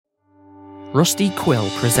Rusty Quill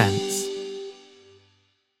presents.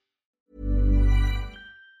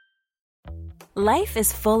 Life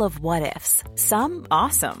is full of what-ifs. Some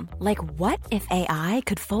awesome, like what if AI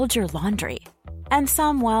could fold your laundry? And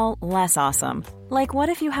some, well, less awesome, like what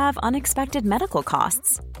if you have unexpected medical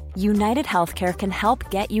costs? United Healthcare can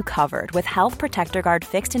help get you covered with Health Protector Guard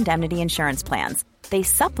fixed indemnity insurance plans. They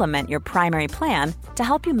supplement your primary plan to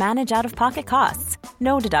help you manage out-of-pocket costs.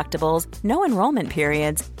 No deductibles, no enrollment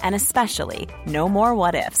periods, and especially no more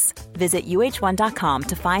what-ifs. Visit uh1.com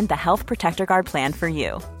to find the Health Protector Guard plan for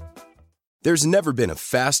you. There's never been a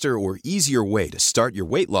faster or easier way to start your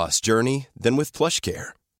weight loss journey than with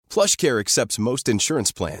PlushCare. PlushCare accepts most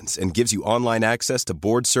insurance plans and gives you online access to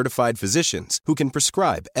board-certified physicians who can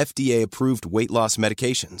prescribe FDA-approved weight loss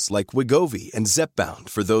medications like Wegovy and Zepbound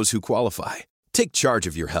for those who qualify. Take charge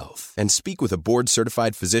of your health and speak with a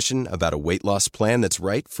board-certified physician about a weight loss plan that's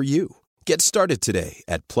right for you. Get started today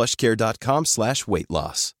at plushcare.com/weight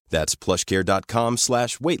loss. That's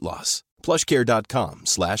plushcare.com/weight loss.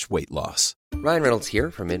 plushcare.com/weight loss. Ryan Reynolds here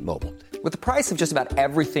from Mint Mobile. With the price of just about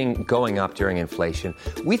everything going up during inflation,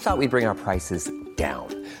 we thought we'd bring our prices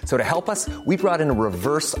down. So to help us, we brought in a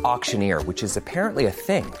reverse auctioneer, which is apparently a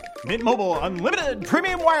thing. Mint Mobile Unlimited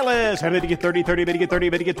Premium Wireless. How to get 30, 30, bit to get 30,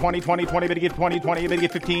 bit to get 20, 20, 20, bit to get 20, 20, bit to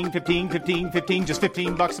get 15, 15, 15, 15, just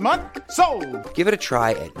 $15 a month? Sold! Give it a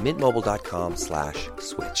try at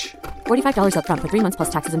mintmobile.com/switch. $45 up front for 3 months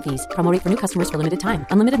plus taxes and fees. Promo rate for new customers for limited time.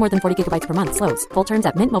 Unlimited more than 40 gigabytes per month. Slows full terms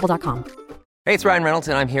at mintmobile.com. Hey, it's Ryan Reynolds,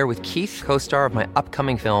 and I'm here with Keith, co-star of my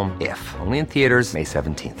upcoming film, If, only in theaters May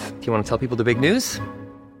 17th. Do you want to tell people the big news?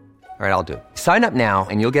 All right, I'll do it. Sign up now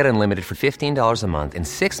and you'll get unlimited for $15 a month and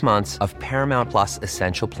 6 months of Paramount Plus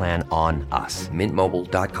Essential Plan on us.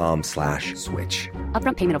 mintmobile.com/switch.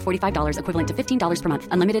 Upfront payment of $45 equivalent to $15 per month.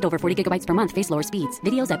 Unlimited over 40 gigabytes per month. Face lower speeds.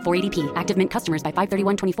 Videos at 480p. Active Mint customers by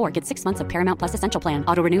 531.24 get 6 months of Paramount Plus Essential Plan.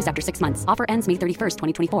 Auto renews after 6 months. Offer ends May 31st,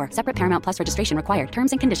 2024. Separate Paramount Plus registration required.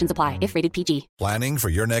 Terms and conditions apply if rated PG. Planning for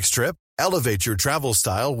your next trip? Elevate your travel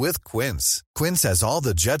style with Quince. Quince has all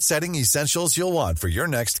the jet-setting essentials you'll want for your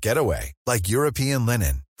next getaway, like European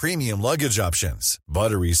linen, premium luggage options,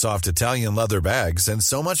 buttery soft Italian leather bags, and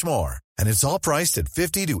so much more. And it's all priced at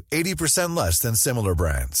 50 to 80% less than similar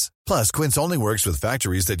brands. Plus, Quince only works with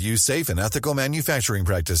factories that use safe and ethical manufacturing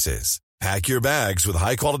practices. Pack your bags with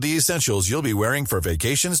high-quality essentials you'll be wearing for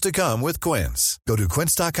vacations to come with Quince. Go to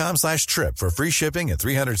quince.com/trip for free shipping and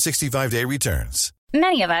 365-day returns.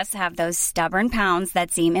 Many of us have those stubborn pounds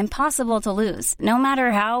that seem impossible to lose, no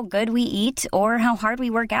matter how good we eat or how hard we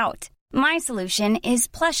work out. My solution is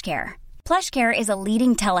PlushCare. PlushCare is a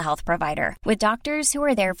leading telehealth provider with doctors who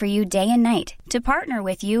are there for you day and night to partner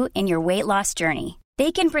with you in your weight loss journey.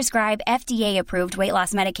 They can prescribe FDA-approved weight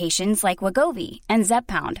loss medications like Wegovy and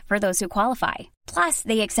Zepbound for those who qualify. Plus,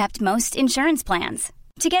 they accept most insurance plans.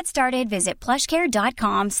 To get started, visit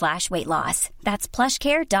plushcare.com/weight loss. That's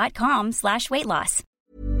plushcare.com/weight loss.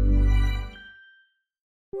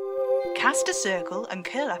 Cast a circle and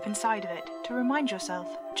curl up inside of it to remind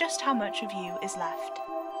yourself just how much of you is left.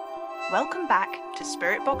 Welcome back to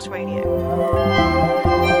Spirit Box Radio.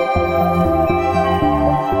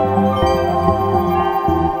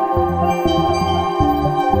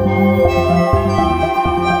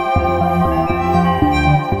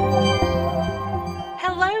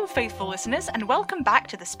 Faithful listeners, and welcome back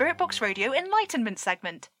to the Spirit Box Radio Enlightenment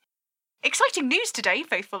segment. Exciting news today,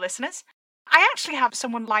 faithful listeners. I actually have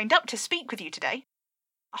someone lined up to speak with you today.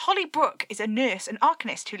 Holly Brooke is a nurse and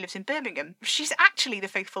arcanist who lives in Birmingham. She's actually the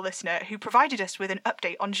faithful listener who provided us with an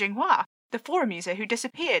update on Jinghua, the forum user who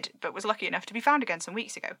disappeared but was lucky enough to be found again some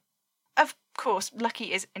weeks ago. Of course,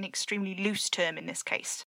 lucky is an extremely loose term in this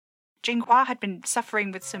case. Jinghua had been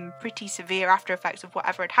suffering with some pretty severe after effects of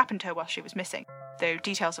whatever had happened to her while she was missing, though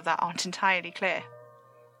details of that aren't entirely clear.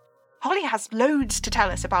 Holly has loads to tell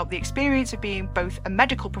us about the experience of being both a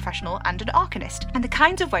medical professional and an arcanist, and the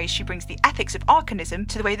kinds of ways she brings the ethics of arcanism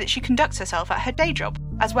to the way that she conducts herself at her day job,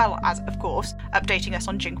 as well as, of course, updating us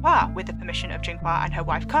on Jinghua with the permission of Jinghua and her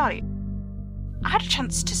wife Carly. I had a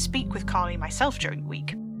chance to speak with Carly myself during the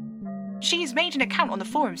week. She's made an account on the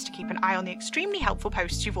forums to keep an eye on the extremely helpful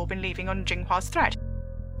posts you've all been leaving on Jinghua's thread.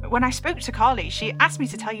 When I spoke to Carly, she asked me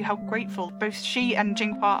to tell you how grateful both she and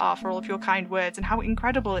Jinghua are for all of your kind words and how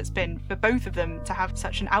incredible it's been for both of them to have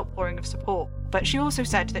such an outpouring of support. But she also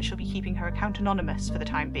said that she'll be keeping her account anonymous for the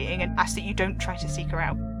time being and asked that you don't try to seek her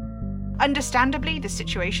out. Understandably, the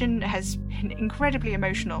situation has been incredibly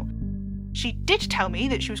emotional. She did tell me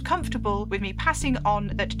that she was comfortable with me passing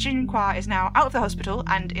on that Jinghua is now out of the hospital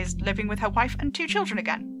and is living with her wife and 2 children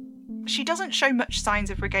again. She doesn't show much signs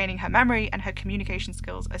of regaining her memory, and her communication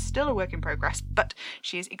skills are still a work in progress, but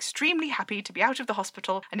she is extremely happy to be out of the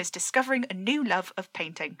hospital and is discovering a new love of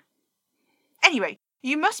painting. Anyway,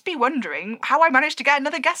 you must be wondering how I managed to get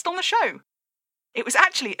another guest on the show. It was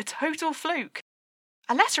actually a total fluke.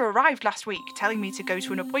 A letter arrived last week telling me to go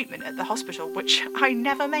to an appointment at the hospital, which I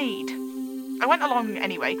never made. I went along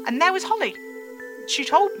anyway, and there was Holly. She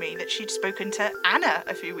told me that she'd spoken to Anna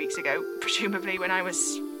a few weeks ago, presumably when I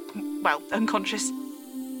was, well, unconscious.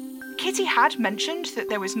 Kitty had mentioned that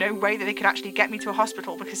there was no way that they could actually get me to a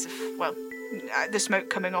hospital because of, well, the smoke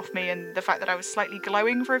coming off me and the fact that I was slightly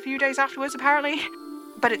glowing for a few days afterwards, apparently.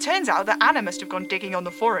 But it turns out that Anna must have gone digging on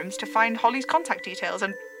the forums to find Holly's contact details,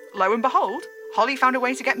 and lo and behold, Holly found a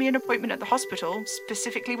way to get me an appointment at the hospital,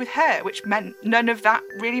 specifically with her, which meant none of that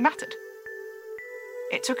really mattered.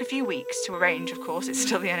 It took a few weeks to arrange, of course, it's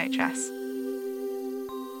still the NHS.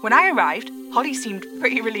 When I arrived, Holly seemed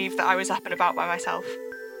pretty relieved that I was up and about by myself.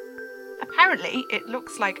 Apparently, it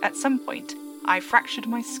looks like at some point I fractured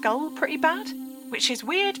my skull pretty bad, which is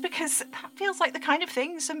weird because that feels like the kind of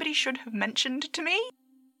thing somebody should have mentioned to me.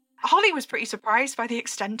 Holly was pretty surprised by the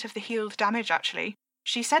extent of the healed damage, actually.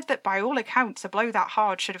 She said that by all accounts, a blow that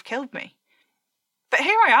hard should have killed me. But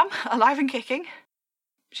here I am, alive and kicking.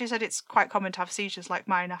 She said it's quite common to have seizures like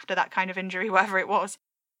mine after that kind of injury, whatever it was.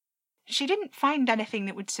 She didn't find anything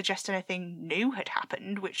that would suggest anything new had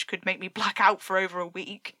happened, which could make me black out for over a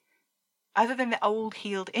week. Other than the old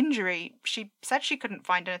healed injury, she said she couldn't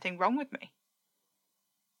find anything wrong with me.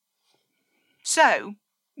 So,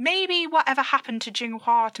 maybe whatever happened to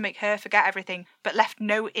Jinghua to make her forget everything, but left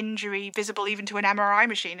no injury visible even to an MRI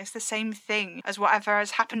machine, is the same thing as whatever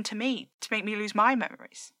has happened to me to make me lose my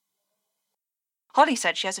memories. Holly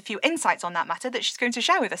said she has a few insights on that matter that she's going to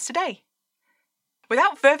share with us today.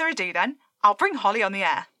 Without further ado then, I'll bring Holly on the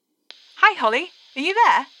air. Hi Holly, are you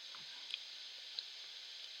there?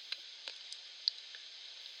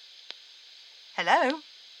 Hello?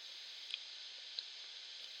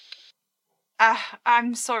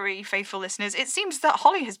 I'm sorry, faithful listeners. It seems that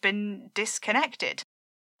Holly has been disconnected.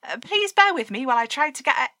 Please bear with me while I try to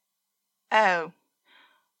get... Oh.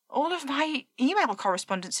 All of my email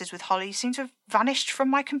correspondences with Holly seem to have vanished from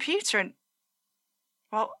my computer and...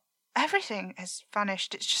 Well, everything has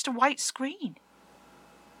vanished. It's just a white screen.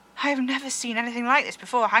 I have never seen anything like this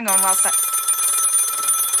before. Hang on whilst I...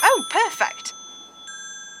 Oh, perfect.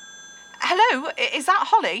 Hello, is that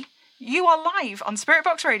Holly? You are live on Spirit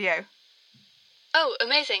Box Radio. Oh,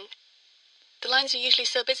 amazing. The lines are usually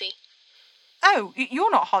so busy. Oh,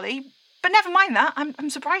 you're not Holly, but never mind that. I'm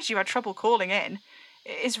surprised you had trouble calling in.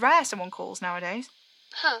 It's rare someone calls nowadays.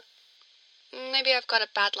 Huh. Maybe I've got a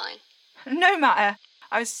bad line. No matter.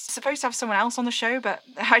 I was supposed to have someone else on the show, but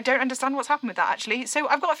I don't understand what's happened with that, actually, so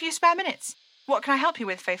I've got a few spare minutes. What can I help you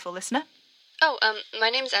with, faithful listener? Oh, my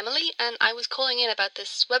name's Emily, and I was calling in about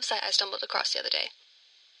this website I stumbled across the other day.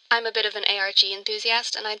 I'm a bit of an ARG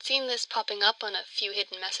enthusiast, and I'd seen this popping up on a few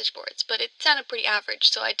hidden message boards, but it sounded pretty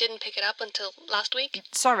average, so I didn't pick it up until last week.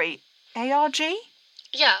 Sorry, ARG?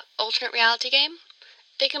 Yeah, alternate reality game.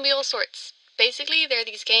 They can be all sorts. Basically, they're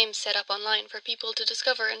these games set up online for people to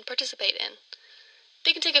discover and participate in.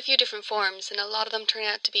 They can take a few different forms, and a lot of them turn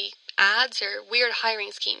out to be ads or weird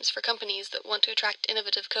hiring schemes for companies that want to attract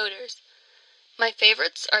innovative coders. My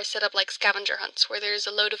favourites are set up like scavenger hunts, where there's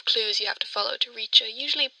a load of clues you have to follow to reach a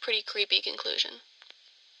usually pretty creepy conclusion.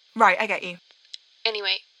 Right, I get you.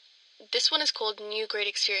 Anyway, this one is called New Great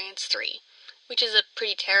Experience 3, which is a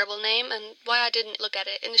pretty terrible name, and why I didn't look at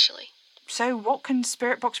it initially. So what can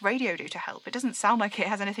Spirit Box Radio do to help? It doesn't sound like it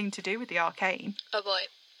has anything to do with the arcane. Oh boy,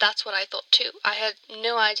 that's what I thought too. I had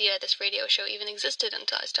no idea this radio show even existed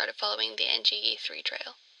until I started following the NGE3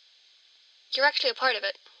 trail. You're actually a part of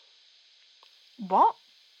it. What?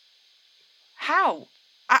 How?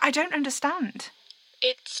 I don't understand.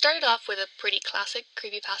 It started off with a pretty classic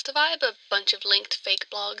creepypasta vibe, a bunch of linked fake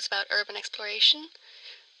blogs about urban exploration.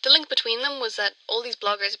 The link between them was that all these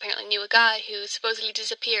bloggers apparently knew a guy who supposedly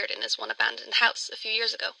disappeared in his one abandoned house a few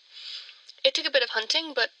years ago. It took a bit of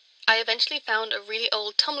hunting, but I eventually found a really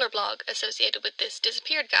old Tumblr blog associated with this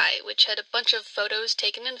disappeared guy, which had a bunch of photos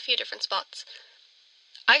taken in a few different spots.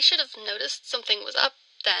 I should have noticed something was up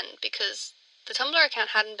then, because the Tumblr account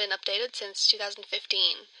hadn't been updated since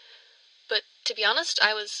 2015. But to be honest,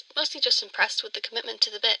 I was mostly just impressed with the commitment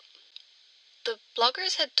to the bit. The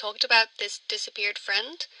bloggers had talked about this disappeared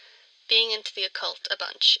friend being into the occult a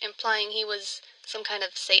bunch, implying he was some kind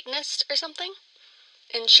of Satanist or something.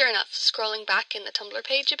 And sure enough, scrolling back in the Tumblr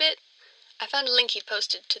page a bit, I found a link he'd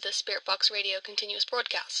posted to the Spirit Box Radio continuous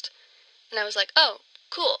broadcast. And I was like, oh,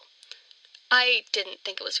 cool. I didn't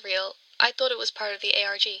think it was real. I thought it was part of the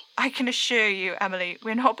ARG. I can assure you, Emily,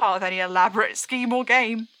 we're not part of any elaborate scheme or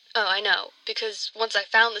game. Oh, I know, because once I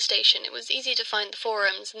found the station, it was easy to find the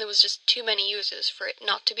forums, and there was just too many users for it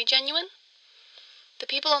not to be genuine. The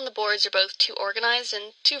people on the boards are both too organised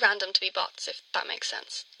and too random to be bots, if that makes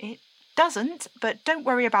sense. It doesn't, but don't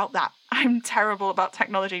worry about that. I'm terrible about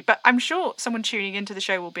technology, but I'm sure someone tuning into the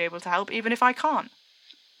show will be able to help, even if I can't.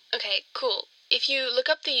 Okay, cool. If you look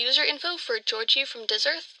up the user info for Georgie from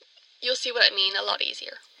Dizearth, you'll see what I mean a lot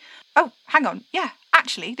easier. Oh, hang on. Yeah,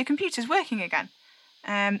 actually, the computer's working again.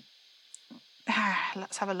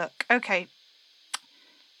 Let's have a look. Okay.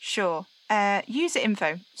 Sure. User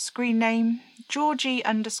info. Screen name. Georgie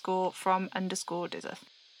 _from _Dizearth.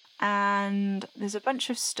 And there's a bunch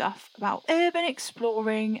of stuff about urban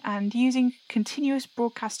exploring and using continuous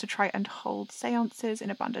broadcast to try and hold seances in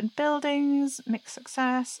abandoned buildings. Mixed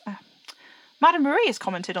success. Madame Marie has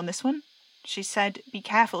commented on this one. She said, be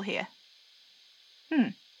careful here.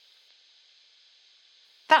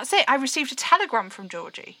 That's it. I received a telegram from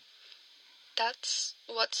Georgie. That's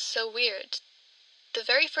what's so weird. The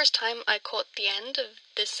very first time I caught the end of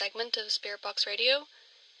this segment of Spirit Box Radio,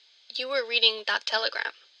 you were reading that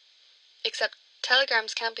telegram. Except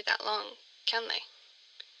telegrams can't be that long, can they?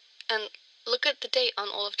 And look at the date on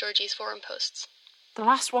all of Georgie's forum posts. The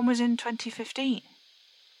last one was in 2015.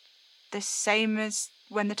 The same as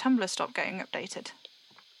when the Tumblr stopped getting updated.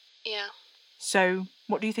 Yeah. So,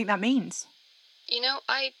 what do you think that means? You know,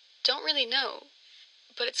 I don't really know,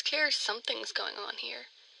 but it's clear something's going on here.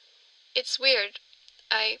 It's weird.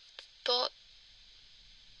 I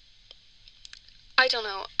don't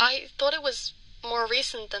know. I thought it was more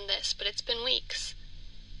recent than this, but it's been weeks.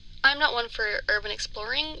 I'm not one for urban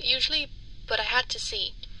exploring, usually, but I had to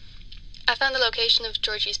see. I found the location of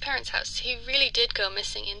Georgie's parents' house. He really did go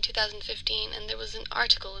missing in 2015, and there was an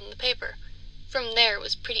article in the paper. From there, it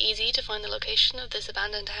was pretty easy to find the location of this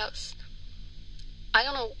abandoned house. I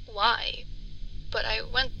don't know why, but I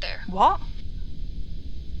went there. What?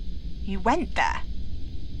 You went there?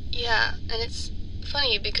 Yeah, and it's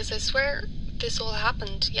funny because I swear this all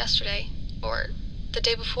happened yesterday, or the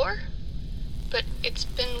day before, but it's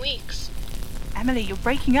been weeks. Emily, you're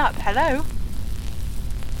breaking up. Hello?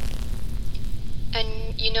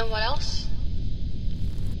 And you know what else?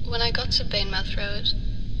 When I got to Banemouth Road,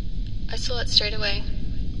 I saw it straight away.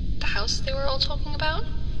 The house they were all talking about.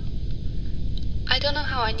 I don't know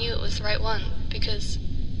how I knew it was the right one, because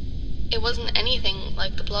it wasn't anything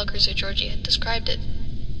like the bloggers or Georgie had described it.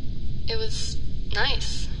 It was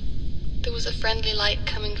nice. There was a friendly light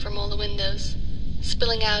coming from all the windows,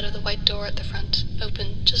 spilling out of the white door at the front,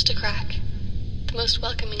 open just a crack. The most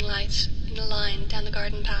welcoming light in a line down the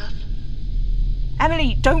garden path.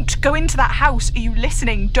 Emily, don't go into that house. Are you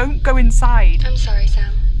listening? Don't go inside. I'm sorry,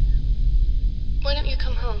 Sam. Why don't you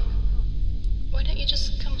come home? Why don't you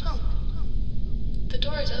just come home? The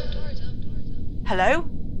door is open. Hello?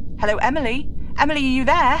 Hello, Emily? Emily, are you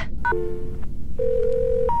there?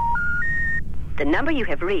 The number you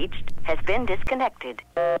have reached has been disconnected.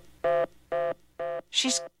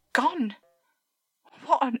 She's gone.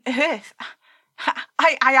 What on earth?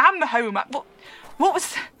 I am home. What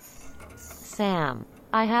was... Sam,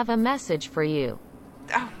 I have a message for you.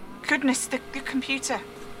 Oh, goodness, the computer.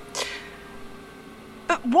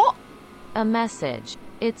 What? A message.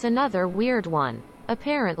 It's another weird one.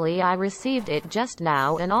 Apparently I received it just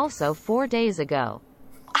now and also 4 days ago.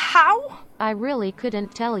 How? I really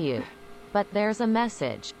couldn't tell you. But there's a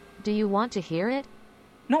message. Do you want to hear it?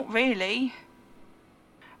 Not really.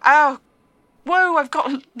 Oh, whoa, I've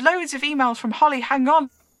got loads of emails from Holly. Hang on.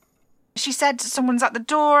 She said someone's at the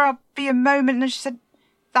door, I'll be a moment, and she said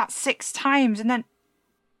that 6 times, and then...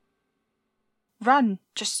 Run.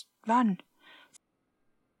 Just run.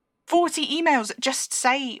 40 emails that just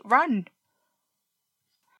say run.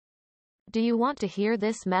 Do you want to hear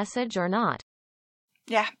this message or not?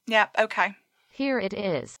 Yeah, okay. Here it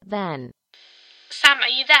is, then. Sam, are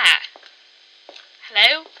you there?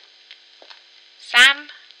 Hello? Sam?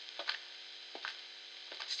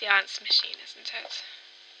 It's the answer machine, isn't it?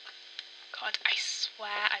 God, I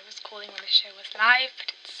swear I was calling when the show was live,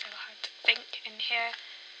 but it's so hard to think in here.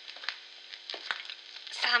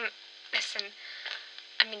 Sam, listen.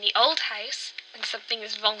 I'm in the old house, and something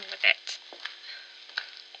is wrong with it.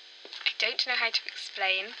 I don't know how to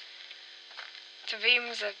explain. The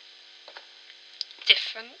rooms are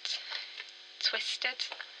different, twisted.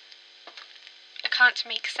 I can't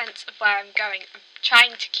make sense of where I'm going. I'm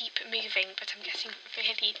trying to keep it moving, but I'm getting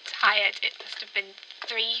really tired. It must have been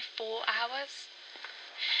 3-4 hours.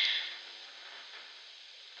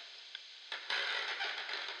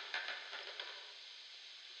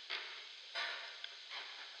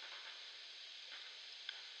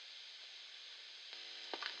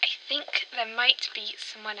 think there might be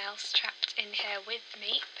someone else trapped in here with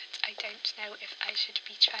me, but I don't know if I should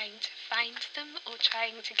be trying to find them or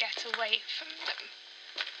trying to get away from them.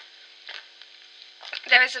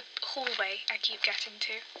 There is a hallway I keep getting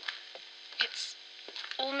to. It's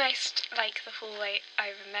almost like the hallway I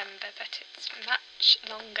remember, but it's much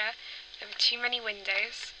longer. There are too many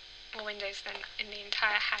windows, more windows than in the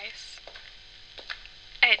entire house.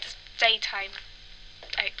 And it's daytime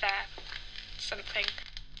out there. Something.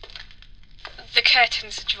 The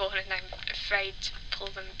curtains are drawn and I'm afraid to pull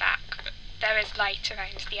them back, but there is light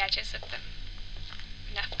around the edges of them.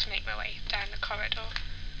 Enough to make my way down the corridor.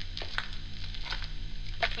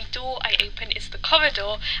 Every door I open is the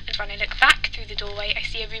corridor, and when I look back through the doorway, I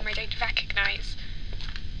see a room I don't recognise.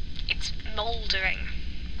 It's mouldering,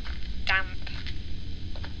 damp,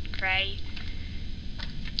 grey.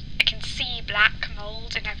 I can see black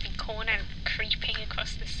mould in every corner creeping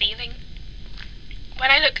across the ceiling.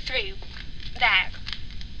 When I look through, there,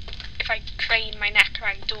 if I crane my neck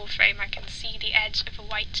around the door frame, I can see the edge of a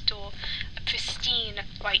white door, a pristine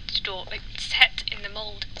white door, like set in the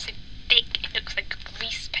mould. It's so thick it looks like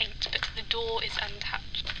grease paint, but the door is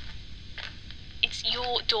untouched. It's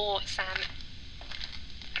your door, Sam.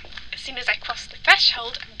 As soon as I cross the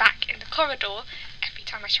threshold, I'm back in the corridor. Every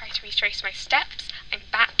time I try to retrace my steps, I'm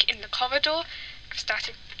back in the corridor. I've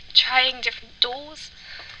started trying different doors.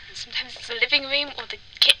 Sometimes it's the living room or the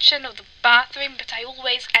kitchen or the bathroom, but I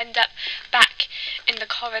always end up back in the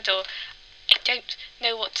corridor. I don't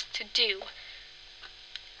know what to do.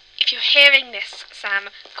 If you're hearing this, Sam,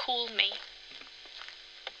 call me.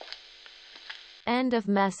 End of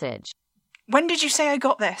message. When did you say I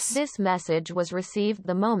got this? This message was received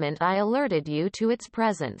the moment I alerted you to its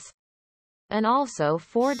presence. And also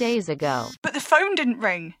 4 days ago. But the phone didn't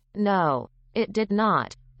ring. No, it did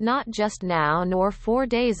not. Not just now nor 4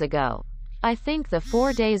 days ago. I think the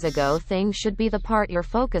 4 days ago thing should be the part you're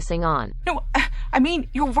focusing on. No, I mean,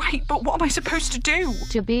 you're right, but what am I supposed to do?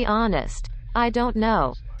 To be honest, I don't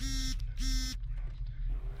know.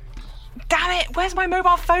 Damn it, where's my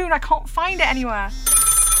mobile phone? I can't find it anywhere.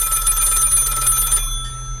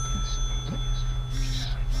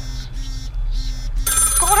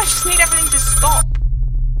 God, I just need everything to stop.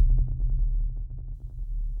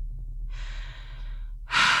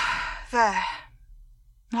 There.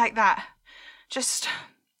 Like that. Just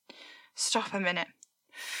stop a minute.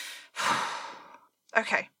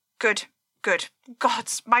 Okay, good. God,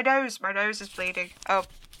 my nose is bleeding. Oh,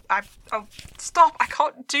 stop. I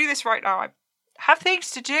can't do this right now. I have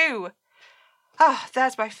things to do. Ah,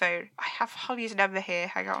 there's my phone. I have Holly's number here.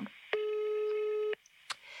 Hang on.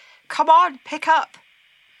 Come on, pick up.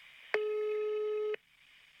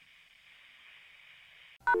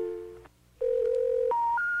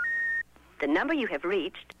 The number you have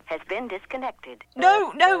reached has been disconnected.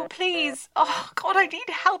 No, please. Oh, God, I need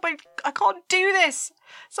help. I can't do this.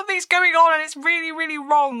 Something's going on and it's really, really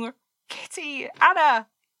wrong. Kitty, Anna,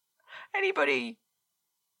 anybody.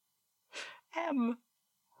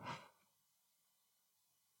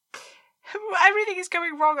 Everything is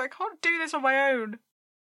going wrong. I can't do this on my own.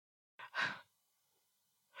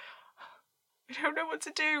 I don't know what to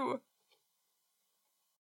do.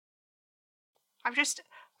 I'm just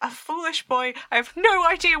a foolish boy. I have no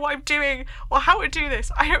idea what I'm doing or how to do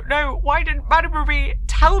this. I don't know. Why didn't Madame Marie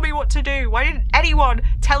tell me what to do? Why didn't anyone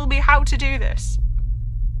tell me how to do this?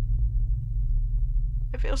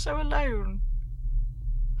 I feel so alone.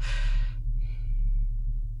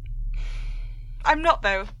 I'm not,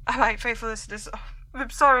 though. Alright, faithful listeners. Oh, I'm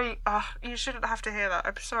sorry. You shouldn't have to hear that.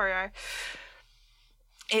 I'm sorry.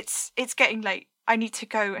 It's getting late. I need to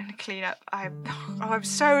go and clean up. I'm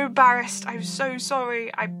so embarrassed. I'm so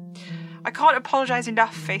sorry. I can't apologise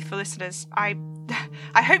enough, faithful listeners. I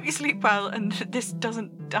hope you sleep well and this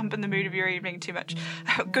doesn't dampen the mood of your evening too much.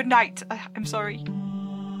 Good night. I'm sorry.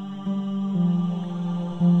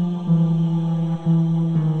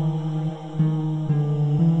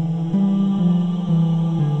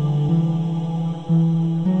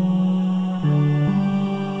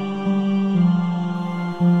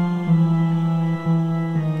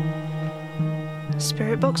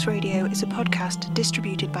 Spirit Box Radio is a podcast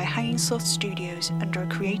distributed by Hanging Sloth Studios under a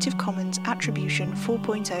Creative Commons Attribution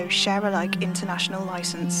 4.0 Share-alike International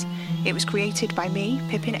License. It was created by me,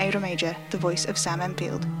 Pippin Audemajor, the voice of Sam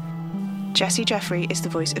Enfield. Jessie Jeffrey is the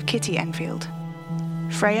voice of Kitty Enfield.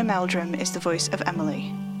 Freya Meldrum is the voice of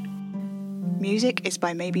Emily. Music is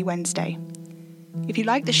by Maybe Wednesday. If you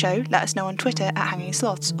like the show, let us know on Twitter at Hanging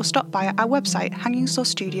Sloths or stop by our website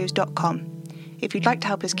hangingslothstudios.com. If you'd like to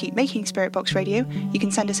help us keep making Spirit Box Radio, you can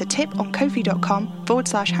send us a tip on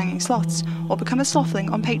ko-fi.com/hanging sloths or become a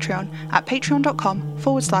slothling on Patreon at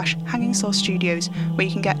patreon.com/hanging sloth studios, where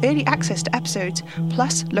you can get early access to episodes,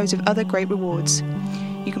 plus loads of other great rewards.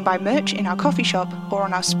 You can buy merch in our coffee shop or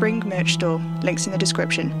on our spring merch store, links in the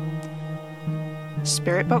description.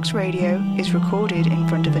 Spirit Box Radio is recorded in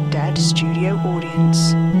front of a dead studio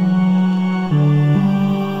audience.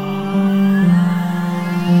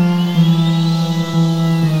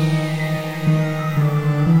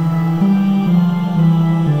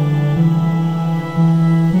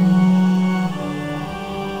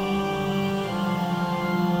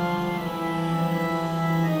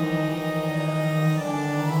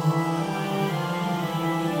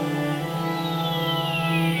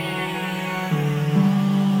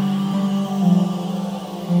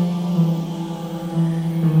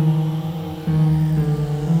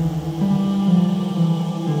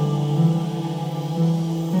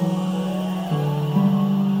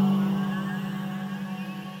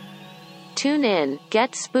 Tune in,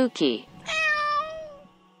 get spooky.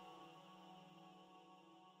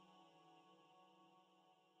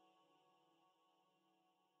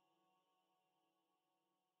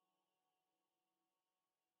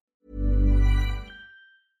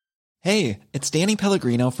 Hey, it's Danny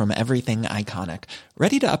Pellegrino from Everything Iconic.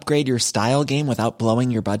 Ready to upgrade your style game without blowing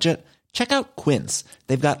your budget? Check out Quince.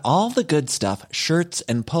 They've got all the good stuff, shirts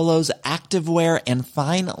and polos, activewear, and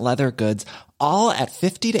fine leather goods, all at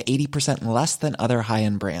 50 to 80% less than other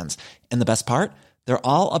high-end brands. And the best part? They're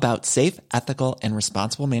all about safe, ethical, and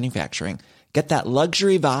responsible manufacturing. Get that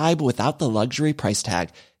luxury vibe without the luxury price tag.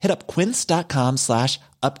 Hit up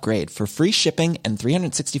quince.com/upgrade for free shipping and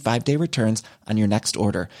 365-day returns on your next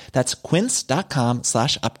order. That's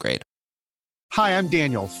quince.com/upgrade. Hi, I'm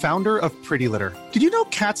Daniel, founder of Pretty Litter. Did you know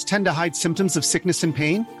cats tend to hide symptoms of sickness and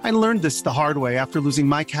pain? I learned this the hard way after losing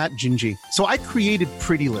my cat, Gingy. So I created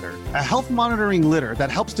Pretty Litter, a health monitoring litter that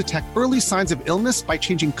helps detect early signs of illness by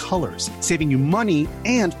changing colors, saving you money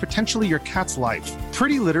and potentially your cat's life.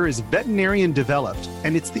 Pretty Litter is veterinarian developed,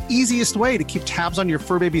 and it's the easiest way to keep tabs on your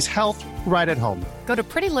fur baby's health right at home. Go to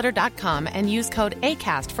prettylitter.com and use code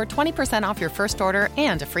ACAST for 20% off your first order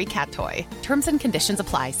and a free cat toy. Terms and conditions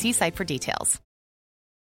apply. See site for details.